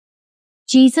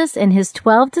Jesus and his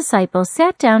 12 disciples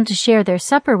sat down to share their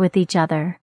supper with each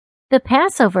other. The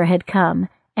Passover had come,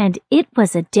 and it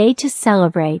was a day to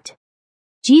celebrate.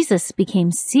 Jesus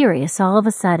became serious all of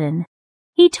a sudden.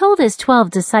 He told his 12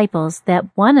 disciples that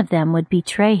one of them would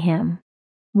betray him.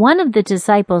 One of the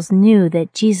disciples knew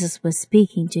that Jesus was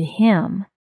speaking to him.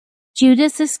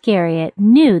 Judas Iscariot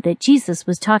knew that Jesus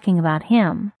was talking about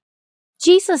him.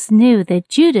 Jesus knew that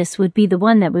Judas would be the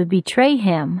one that would betray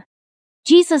him.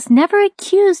 Jesus never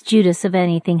accused Judas of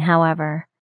anything, however.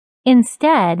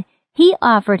 Instead, he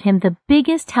offered him the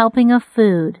biggest helping of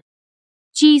food.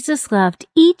 Jesus loved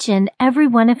each and every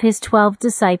one of his 12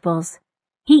 disciples.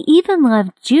 He even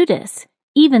loved Judas,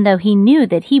 even though he knew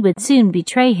that he would soon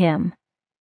betray him.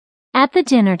 At the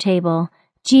dinner table,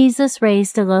 Jesus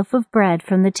raised a loaf of bread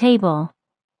from the table.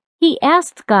 He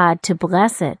asked God to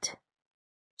bless it.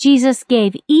 Jesus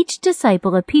gave each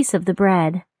disciple a piece of the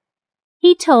bread.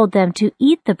 He told them to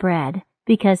eat the bread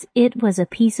because it was a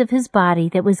piece of his body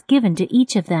that was given to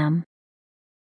each of them.